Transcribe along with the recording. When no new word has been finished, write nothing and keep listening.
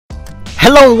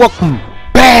Hello and welcome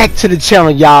back to the channel,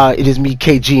 y'all. It is me,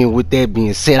 KG, and with that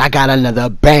being said, I got another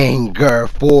banger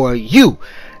for you.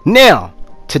 Now,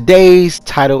 today's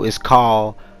title is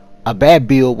called A Bad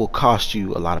Build Will Cost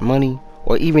You a Lot of Money,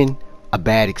 or even a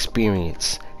bad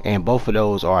experience, and both of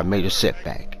those are a major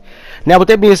setback. Now, with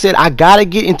that being said, I gotta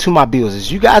get into my builds.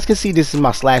 As you guys can see, this is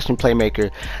my slashing playmaker.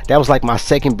 That was like my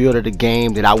second build of the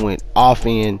game that I went off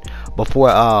in before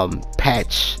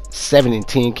patch 7 and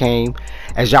 10 came.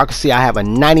 As y'all can see, I have a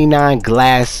 99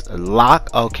 glass lock.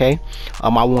 Okay, I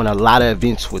won a lot of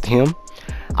events with him.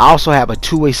 I also have a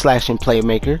two-way slashing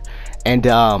playmaker, and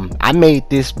I made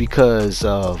this because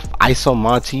of ISO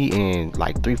Monty and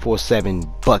like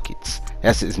 347 buckets.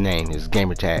 That's his name, his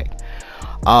gamer tag.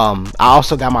 I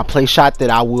also got my play shot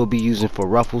that I will be using for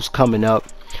ruffles coming up.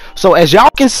 So as y'all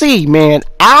can see, man,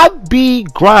 I be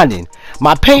grinding.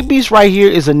 My paint beast right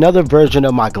here is another version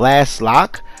of my glass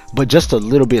lock, but just a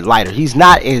little bit lighter. He's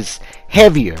not as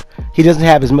heavier, he doesn't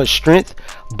have as much strength,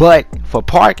 but for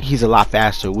park he's a lot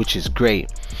faster, which is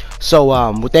great.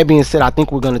 So with that being said, I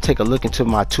think we're going to take a look into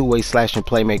my two-way slashing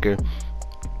playmaker.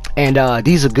 And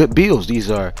these are good builds.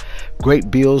 These are great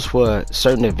builds for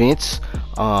certain events.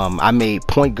 I made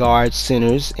point guard,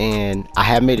 centers, and I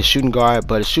have made a shooting guard,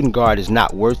 but a shooting guard is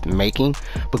not worth making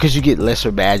because you get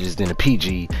lesser badges than a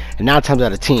PG, and 9 times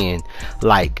out of 10,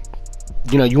 like,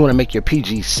 you know, you want to make your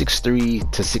PG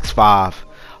 6'3 to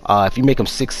 6'5. If you make him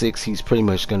 6'6, he's pretty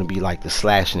much going to be like the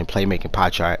slashing and playmaking pie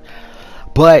chart.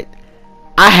 But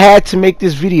I had to make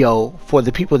this video for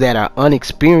the people that are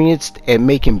unexperienced at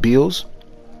making builds.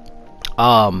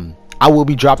 I will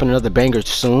be dropping another banger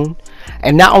soon,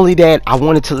 and not only that, I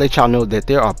wanted to let y'all know that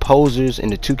there are posers in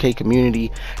the 2K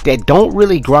community that don't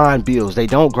really grind builds. They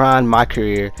don't grind my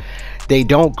career, they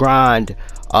don't grind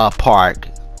park,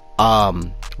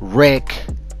 rec,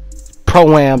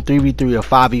 pro-am 3v3 or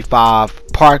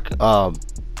 5v5 park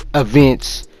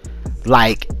events,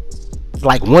 like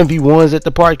 1v1s at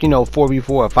the park, you know, 4v4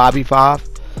 or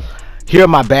 5v5. Here are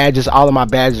my badges. All of my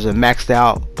badges are maxed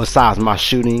out besides my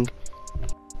shooting.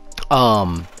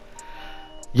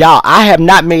 Y'all, I have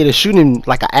not made a shooting,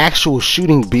 like an actual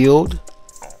shooting build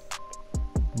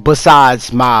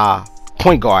besides my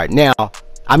point guard. Now,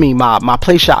 I mean my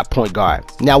play shot point guard.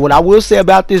 Now, what I will say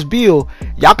about this build,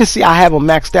 y'all can see I have them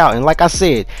maxed out, and like I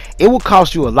said, it will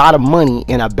cost you a lot of money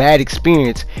and a bad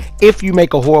experience if you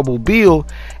make a horrible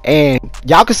build. And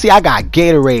y'all can see I got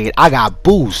Gatorade, I got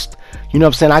boost, you know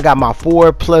what I'm saying, I got my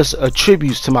 4+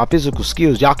 attributes to my physical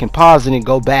skills. Y'all can pause it and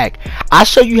go back. I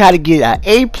show you how to get an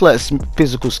A+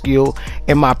 physical skill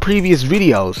in my previous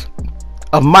videos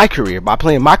of my career, by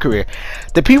playing my career.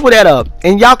 The people that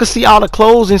and y'all can see all the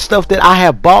clothes and stuff that I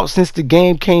have bought since the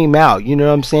game came out. You know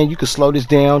what I'm saying? You can slow this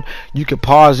down, you can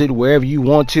pause it wherever you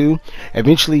want to.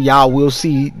 Eventually y'all will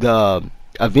see the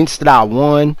events that I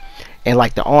won, and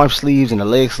like the arm sleeves and the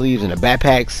leg sleeves and the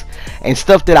backpacks and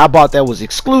stuff that I bought that was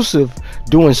exclusive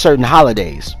during certain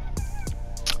holidays.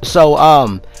 So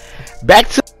back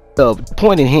to the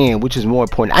point in hand, which is more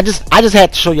important. I just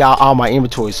had to show y'all all my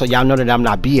inventory so y'all know that I'm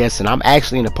not BSing. I'm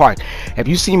actually in the park. If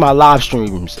you see my live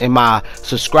streams and my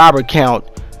subscriber count,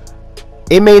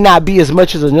 it may not be as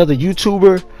much as another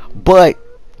YouTuber, but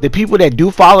the people that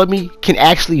do follow me can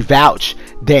actually vouch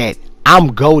that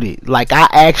I'm goated. Like,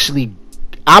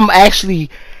 I'm actually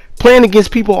playing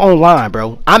against people online,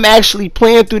 bro. I'm actually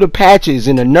playing through the patches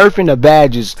and the nerfing the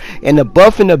badges and the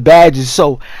buffing the badges.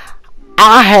 So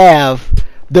I have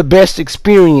the best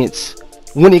experience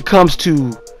when it comes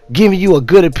to giving you a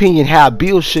good opinion how a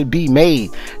build should be made,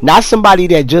 not somebody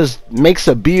that just makes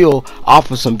a build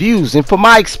off of some views. And for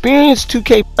my experienced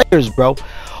 2K players, bro,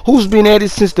 who's been at it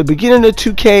since the beginning of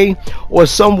 2K or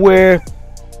somewhere,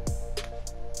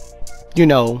 you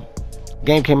know,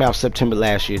 game came out September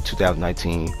last year,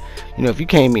 2019. You know, if you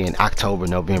came in October,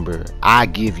 November, I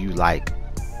give you like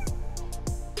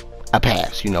a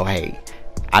pass. You know, hey,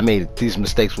 I made these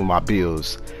mistakes with my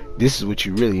builds. This is what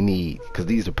you really need, because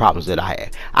these are problems that I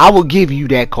had. I will give you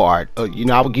that card. You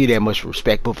know, I will give you that much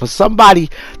respect. But for somebody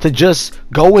to just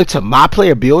go into my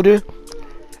player builder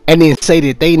and then say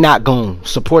that they not gonna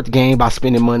support the game by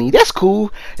spending money, that's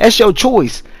cool. That's your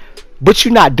choice. But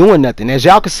you're not doing nothing. As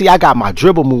y'all can see, I got my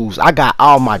dribble moves, I got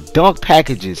all my dunk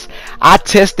packages, I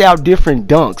test out different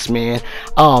dunks, man.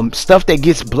 Stuff that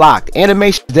gets blocked,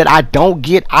 animations that I don't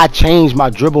get, I change my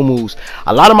dribble moves.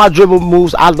 A lot of my dribble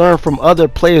moves I learned from other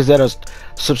players that are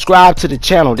subscribed to the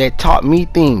channel that taught me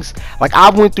things. Like,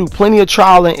 I went through plenty of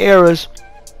trial and errors.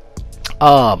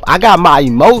 I got my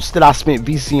emotes that I spent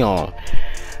VC on.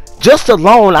 Just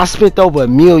alone I spent over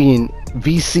 $1 million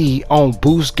VC on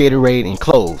boost, Gatorade, and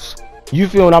clothes. You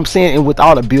feel what I'm saying? And with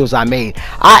all the builds I made,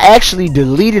 I actually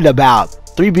deleted about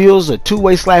 3 builds, a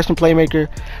two-way slashing playmaker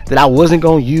that I wasn't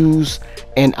gonna use,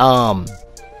 and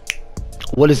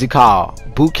what is it called,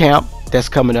 boot camp that's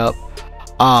coming up.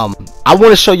 I want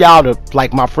to show y'all the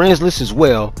like my friends list as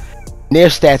well, their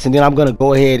stats, and then I'm gonna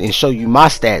go ahead and show you my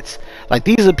stats. Like,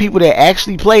 these are people that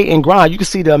actually play and grind. You can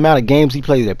see the amount of games he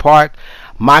plays at Park,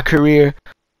 my career.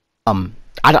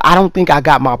 I don't think I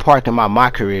got my Park and my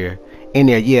career in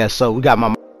there. Yeah, so we got my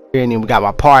career and then we got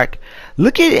my Park.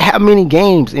 Look at how many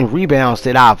games and rebounds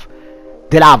that I've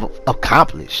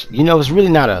accomplished. You know, it's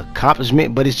really not an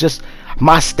accomplishment, but it's just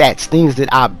my stats, things that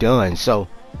I've done. So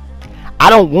I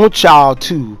don't want y'all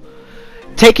to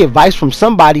take advice from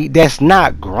somebody that's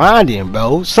not grinding,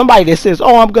 bro. Somebody that says,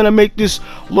 oh, I'm gonna make this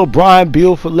LeBron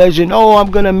build for Legend, oh, I'm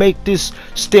gonna make this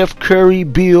Steph Curry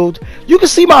build. You can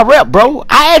see my rep, bro.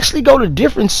 I actually go to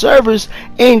different servers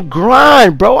and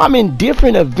grind, bro. I'm in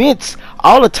different events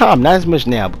all the time. Not as much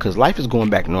now because life is going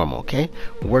back normal, okay?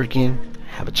 Working,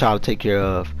 have a child to take care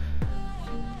of.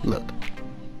 Look,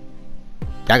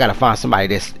 I gotta find somebody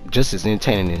that's just as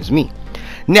entertaining as me.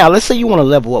 Now, let's say you want to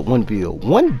level up one build.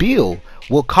 One build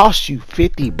will cost you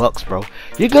 $50, bro.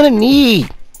 You're gonna need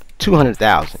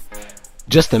 200,000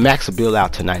 just to max a build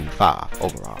out to 95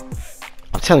 overall.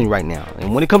 I'm telling you right now.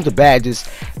 And when it comes to badges,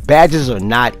 badges are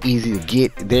not easy to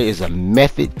get. There is a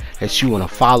method that you want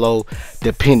to follow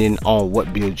depending on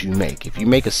what build you make. If you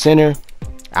make a center,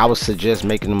 I would suggest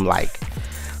making them like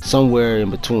somewhere in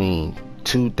between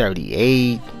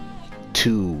 238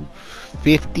 to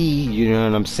 50. You know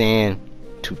what I'm saying?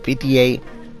 258.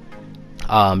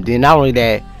 Then not only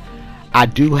that, I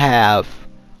do have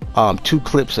 2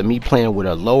 clips of me playing with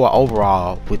a lower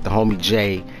overall with the homie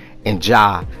Jay and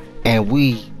Ja, and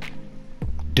we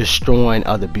destroying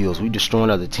other builds, we destroying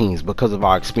other teams because of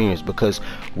our experience, because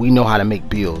we know how to make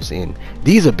builds, and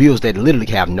these are builds that literally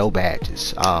have no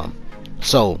badges.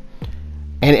 So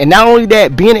and not only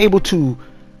that, being able to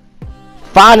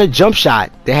find a jump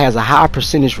shot that has a high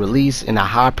percentage release and a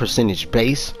high percentage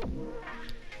base,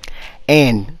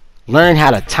 and learn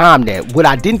how to time that. What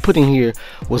I didn't put in here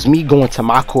was me going to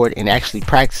my court and actually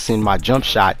practicing my jump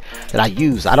shot that I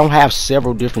use. I don't have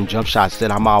several different jump shots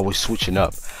that I'm always switching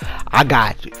up. I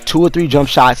got 2 or 3 jump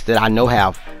shots that I know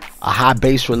have a high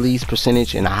base release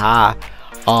percentage and a high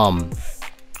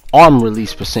arm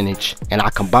release percentage, and I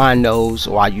combine those,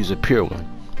 or I use a pure one.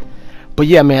 But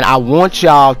yeah, man, I want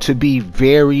y'all to be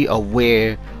very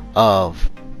aware of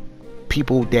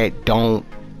people that don't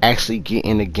actually get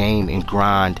in the game and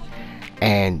grind,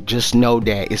 and just know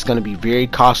that it's going to be very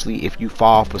costly if you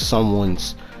fall for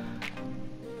someone's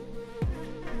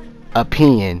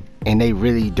opinion and they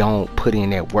really don't put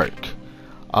in that work.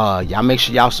 Y'all make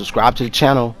sure y'all subscribe to the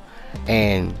channel,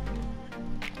 and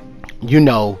you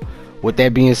know, with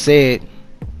that being said,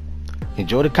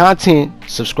 enjoy the content,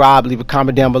 subscribe, leave a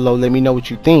comment down below, let me know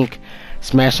what you think,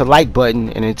 smash the like button,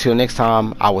 and until next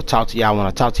time, I will talk to y'all when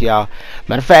I talk to y'all.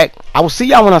 Matter of fact, I will see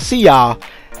y'all when I see y'all.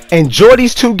 Enjoy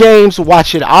these 2 games,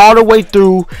 watch it all the way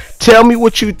through, tell me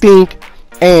what you think.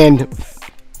 And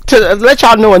to let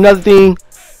y'all know another thing,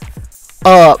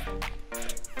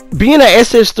 being an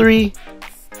SS3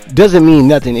 doesn't mean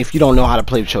nothing if you don't know how to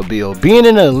play with your build. Being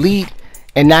an elite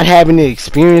and not having the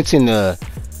experience and the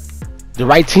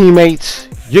right teammates,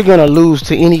 you're gonna lose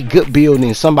to any good build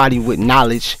and somebody with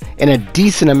knowledge and a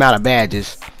decent amount of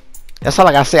badges. That's all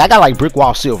I gotta say. I got like brick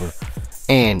wall silver,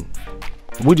 and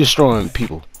we're destroying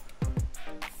people.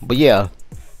 But yeah,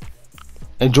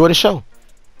 enjoy the show.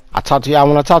 I'll talk to y'all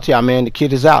when I talk to y'all, man. The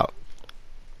kid is out.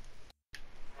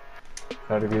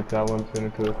 How to get that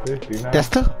 120 to a 50 now. That's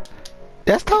tough.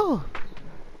 That's tough.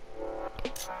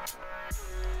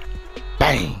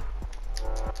 Bang.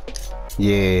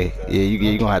 Yeah,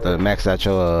 you're gonna have to max out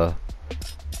your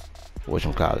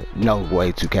whatchamacallit. No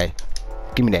way, 2K.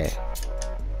 Give me that.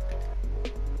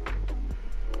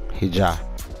 Hit Ja.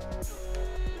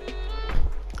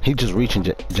 He just reaching,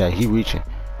 Jay. He reaching.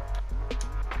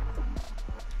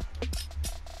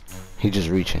 He just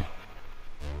reaching.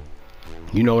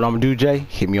 You know what I'm gonna do, Jay?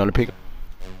 Hit me on the pick.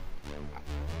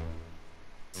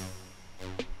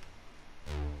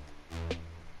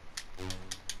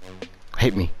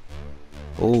 Hit me.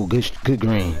 Oh, good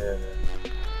green.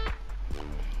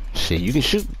 Shit, you can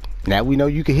shoot. Now we know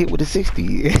you can hit with a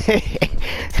 60.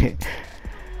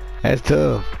 That's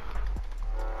tough.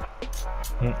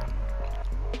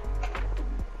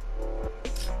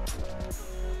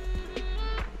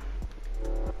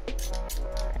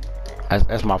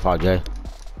 That's my fault, Jay.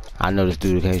 I know this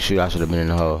dude can't shoot. I should have been in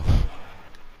the hole.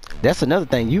 That's another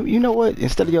thing. You know what?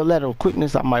 Instead of your lateral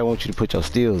quickness, I might want you to put your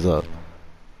steals up.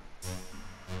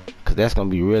 cause that's gonna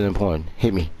be real important.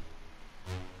 Hit me.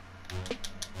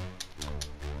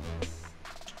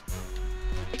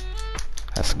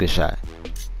 That's a good shot.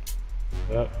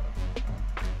 Yep.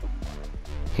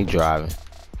 He driving.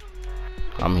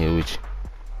 I'm here with you.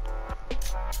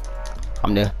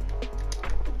 I'm there.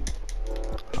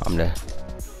 I'm there.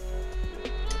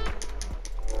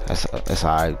 That's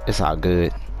alright. It's all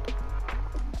good.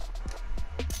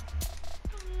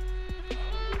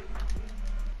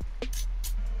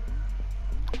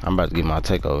 I'm about to get my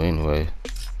takeover anyway.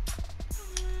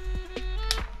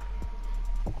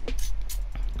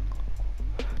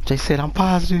 Jay said I'm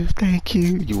positive. Thank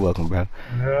you. You're welcome, bro.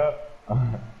 Yeah.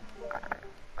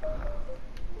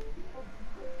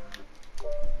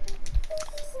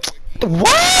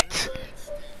 What?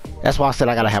 That's why I said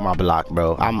I gotta have my block,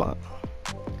 bro.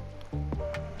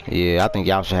 Yeah, I think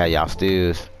y'all should have y'all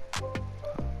steals.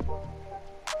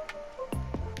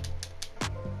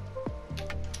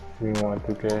 We want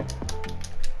 2K.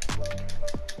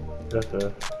 That's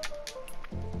us.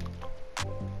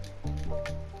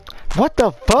 What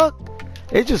the fuck?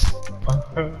 It just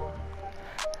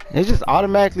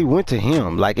automatically went to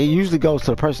him. Like it usually goes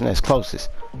to the person that's closest.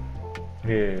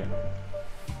 Yeah.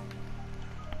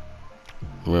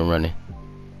 We're running.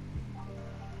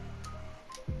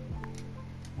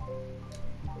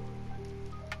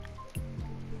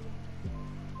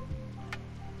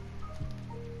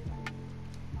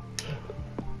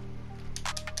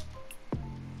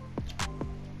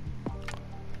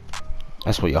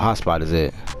 That's where your hotspot is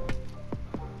at.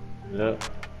 Yep.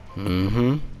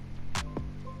 Mm-hmm.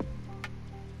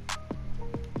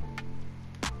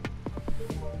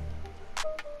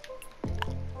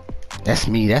 That's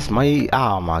me. That's my.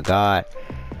 Oh my God.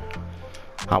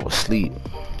 I was asleep.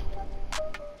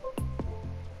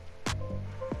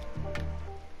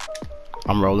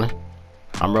 I'm rolling.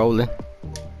 I'm rolling.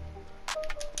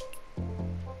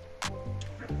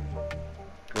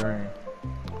 Green.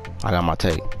 I got my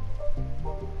take.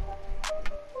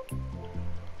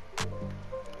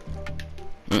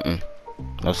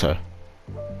 No sir.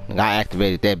 I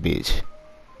activated that bitch.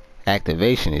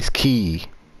 Activation is key.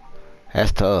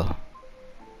 That's tough.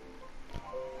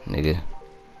 Nigga.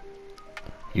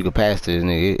 You can pass this,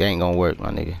 nigga. It ain't gonna work,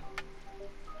 my nigga.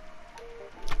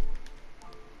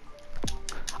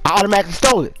 I automatically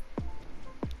stole it.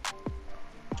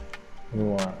 You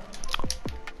want?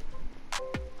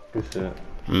 Good shit.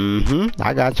 Mm-hmm.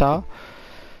 I got y'all.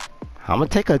 I'ma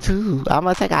take her too.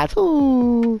 I'ma take her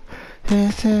too. My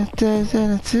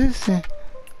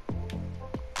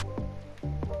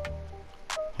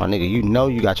nigga, you know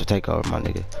you got your takeover, my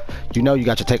nigga. You know you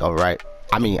got your takeover, right?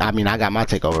 I mean, I got my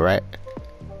takeover, right?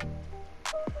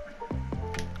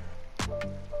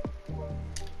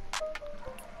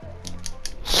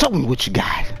 Show me what you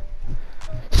got.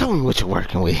 Show me what you're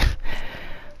working with.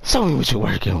 Show me what you're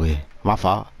working with. My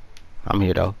fault. I'm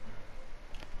here though.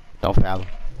 Don't foul him.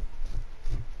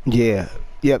 Yeah.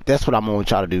 Yep, that's what I'm gonna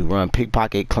try to do. Run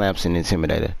pickpocket, clamps, and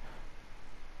intimidator.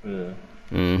 Yeah.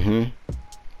 Mm-hmm.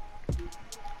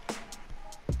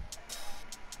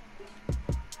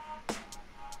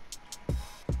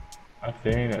 I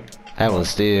seen it. That was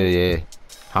still, yeah.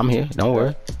 I'm here. Don't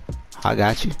worry. I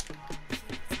got you.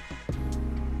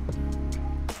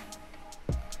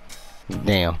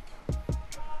 Damn.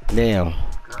 Damn.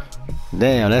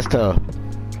 Damn, that's tough.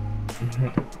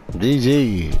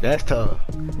 GG. That's tough.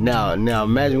 Now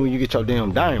imagine when you get your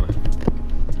damn diamond.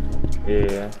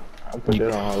 Yeah. I put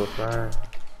that on Hall of Fame.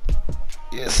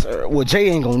 Yes, sir. Well, Jay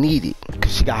ain't gonna need it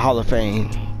because she got Hall of Fame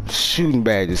shooting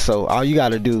badges. So all you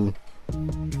gotta do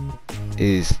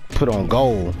is put on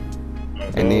gold,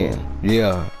 and then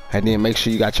and then make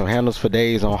sure you got your handles for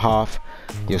days on Hoff,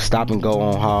 your stop and go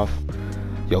on Hoff,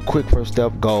 your quick first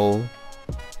step gold,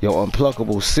 your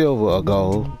unpluckable silver or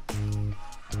gold.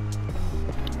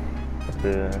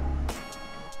 Yeah.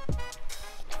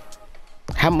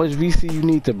 How much VC you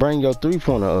need to bring your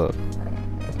 3-pointer up?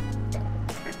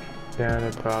 Yeah,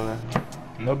 that probably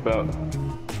about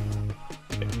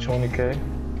 20K.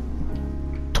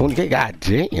 20K,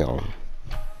 goddamn.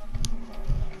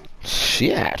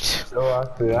 Shit. So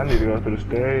I said I need to go to the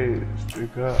stage,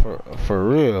 speak up. For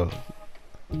real.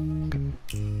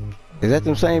 Is that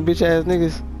them same bitch ass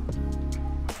niggas?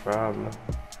 Probably.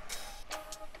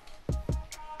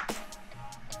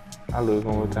 I look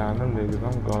one more time, them niggas,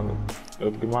 I'm gonna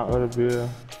go get my other bill.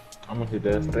 I'm gonna hit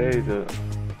that stage up.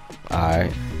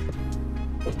 Alright.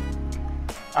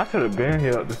 I should have been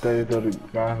here at the stage of the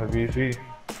guys in VC.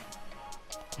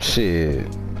 Shit.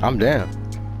 I'm down.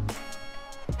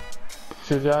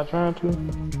 Shit y'all trying to?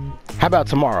 How about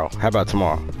tomorrow?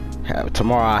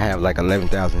 Tomorrow I have like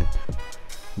 11,000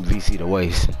 VC to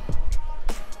waste.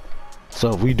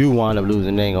 So if we do wind up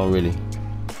losing, they ain't gonna really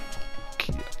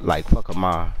like fuck up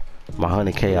my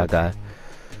 100K I got.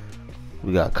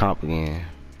 We got comp again.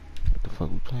 What the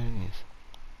fuck we playing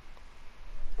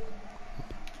this?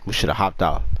 We should have hopped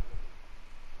off.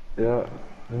 Yeah,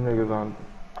 them niggas on.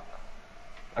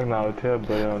 I can always tell, but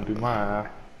they don't do mine.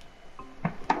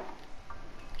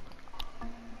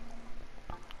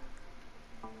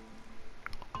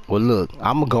 Well, look,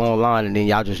 I'm gonna go online and then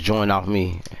y'all just join off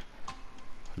me.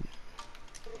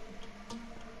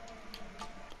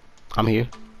 I'm here.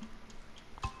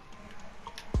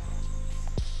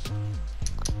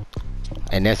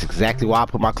 And that's exactly why I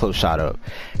put my close shot up.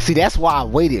 See, that's why I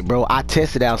waited, bro. I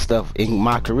tested out stuff in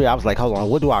my career. I was like, hold on,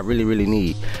 what do I really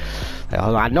need? Like,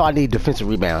 hold on, I know I need defensive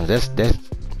rebounds. That's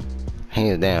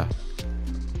hands down.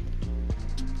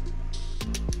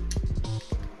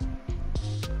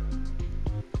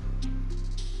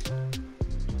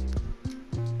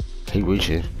 He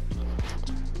reaching.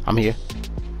 I'm here.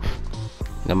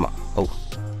 Oh.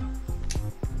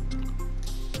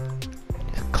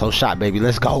 Close shot, baby.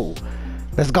 Let's go.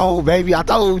 Let's go, baby. I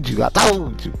told you.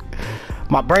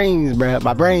 My brains, bruh.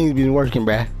 My brains been working,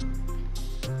 bruh.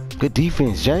 Good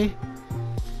defense, Jay.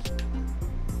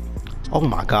 Oh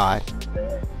my God.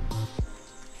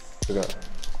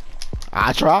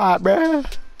 I tried, bruh.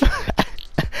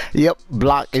 Yep,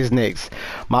 block is next.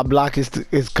 My block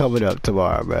is coming up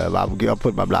tomorrow, bruh. I'll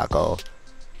put my block on.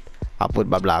 I'll put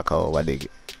my block on, my nigga.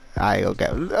 I ain't okay.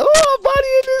 Oh, body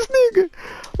in this nigga.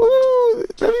 Ooh,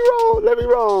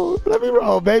 let me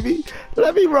roll, baby.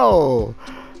 Let me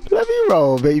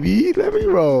roll, baby. Let me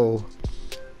roll.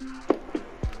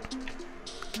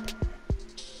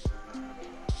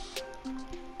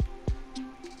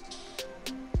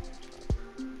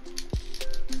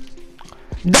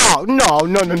 No,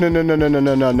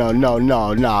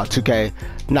 2K,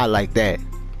 not like that.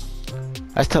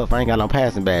 That's tough. I ain't got no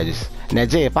passing badges. Now,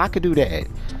 Jay, if I could do that,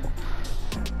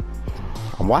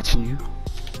 I'm watching you.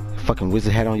 Fucking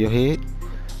wizard hat on your head.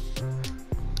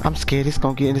 I'm scared it's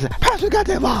gonna get in this. Patrick got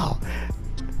that ball.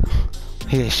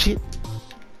 Hear that shit?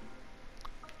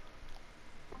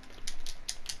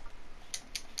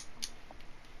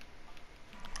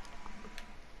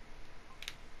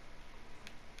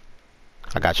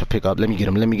 I got your pickup. Let me get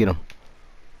him.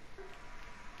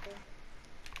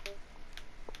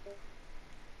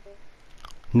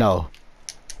 No.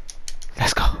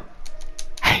 Let's go.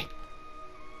 Hey.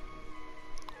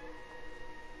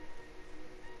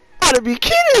 You gotta be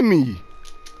kidding me.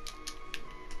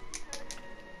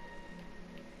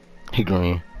 He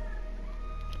green.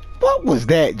 What was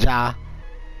that, Ja?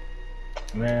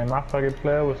 Man, my fucking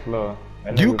player was slow.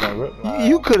 You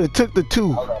could have took the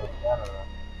 2.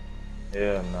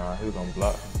 Yeah, nah, he was gonna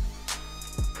block.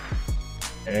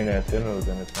 And that center was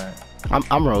in the tank.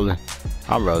 I'm rolling.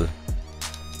 Hold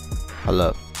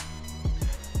up.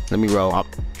 Let me roll.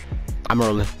 I'm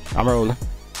rolling.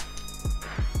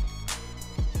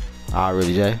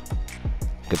 Already, Jay.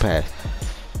 Good pass.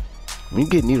 When you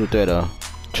get needle threat,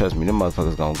 trust me, them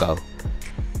motherfuckers gonna go.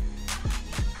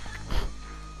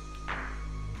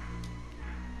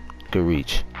 Good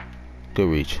reach.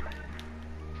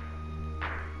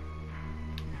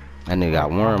 That nigga got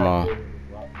worm on.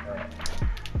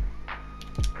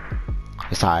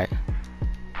 It's alright.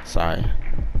 Sorry.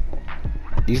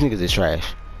 These niggas is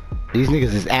trash. These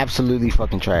niggas is absolutely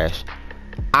fucking trash.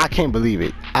 I can't believe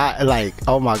it.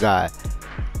 Oh my God.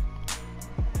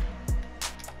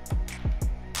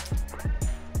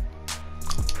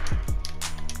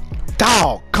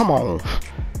 Dog, come on.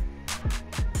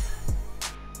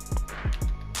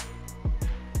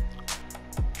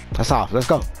 That's off. Let's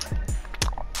go.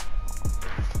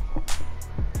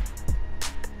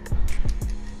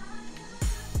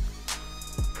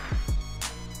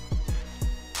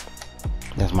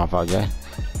 That's my fault, Jay.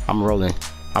 I'm rolling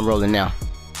now.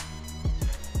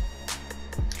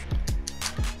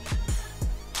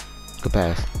 Good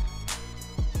pass.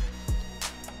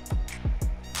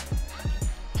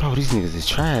 Bro, these niggas is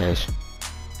trash.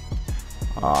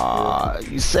 Aw,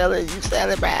 you selling,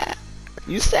 man.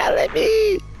 You selling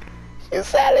me,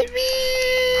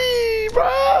 bro.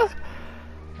 I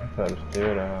tried to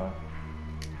steal that.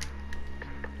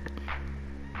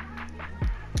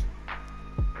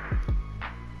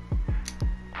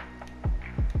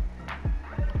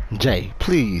 Jay,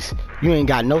 please. You ain't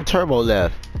got no turbo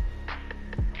left.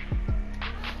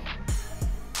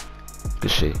 Good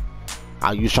shit.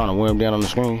 You was trying to wear him down on the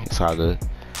screen? It's all good.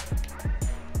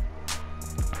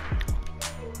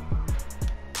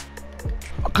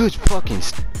 Good fucking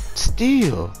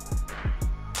steal.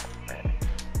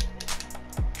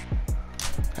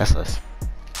 That's us.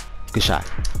 Good shot.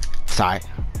 Sorry.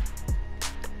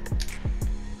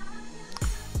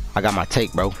 I got my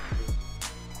take, bro.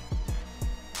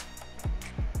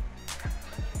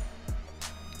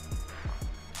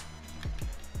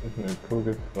 This nigga cool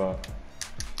as fuck.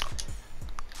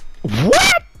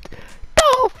 What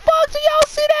the fuck? Do y'all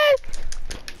see that?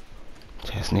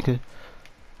 Yes, nigga.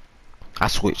 I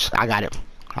switched. I got him.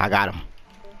 I got him.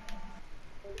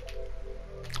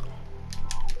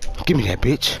 Give me that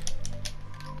bitch.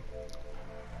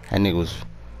 That nigga was.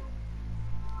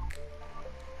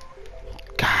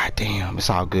 God damn. It's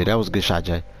all good. That was a good shot,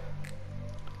 Jay.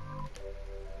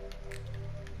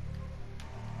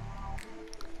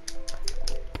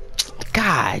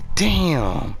 God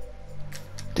damn.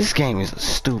 This game is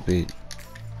stupid.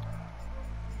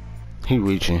 He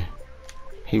reaching.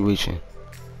 He reaching.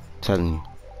 Telling you.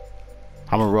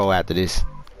 I'ma roll after this.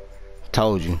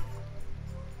 Told you.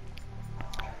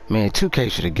 Man,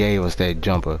 2K should have gave us that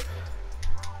jumper.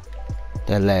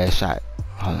 That last shot.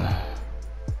 Hold on.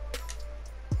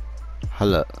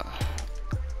 Hold up.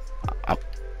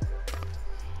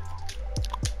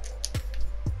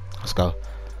 Let's go.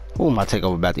 Ooh, my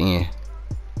takeover about to end.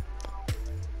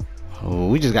 Ooh,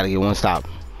 we just gotta get one stop.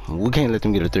 We can't let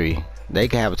them get a 3. They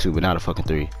can have a 2, but not a fucking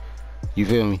 3. You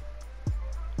feel me?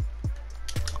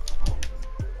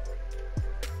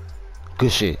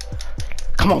 Good shit.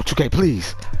 Come on, 2K,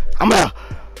 please. I'm out.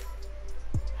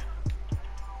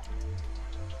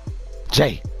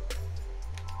 Jay.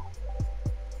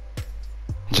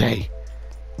 Jay.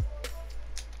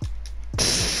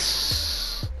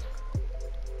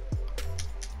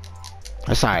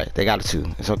 That's alright. They got a 2.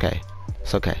 It's okay.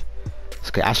 It's okay. It's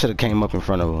okay. I should have came up in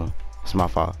front of them. It's my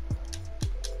fault.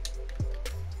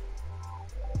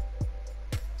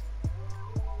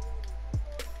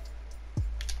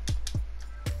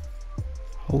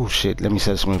 Oh shit, let me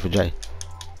set a screen for Jay.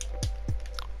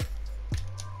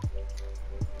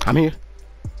 I'm here.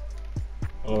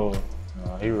 Oh,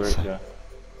 no, he right there.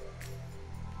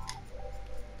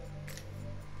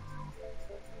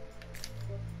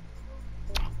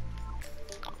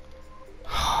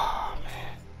 Oh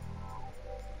man.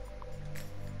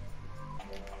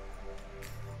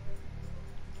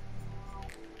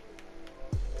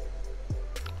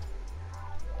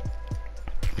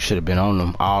 We should have been on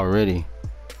them already.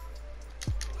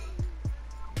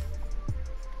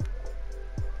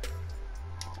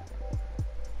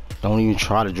 Don't even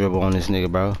try to dribble on this nigga,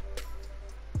 bro.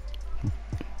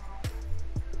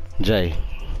 Jay.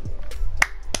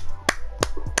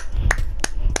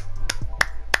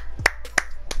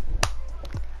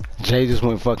 Jay just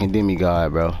went fucking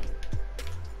demigod, bro.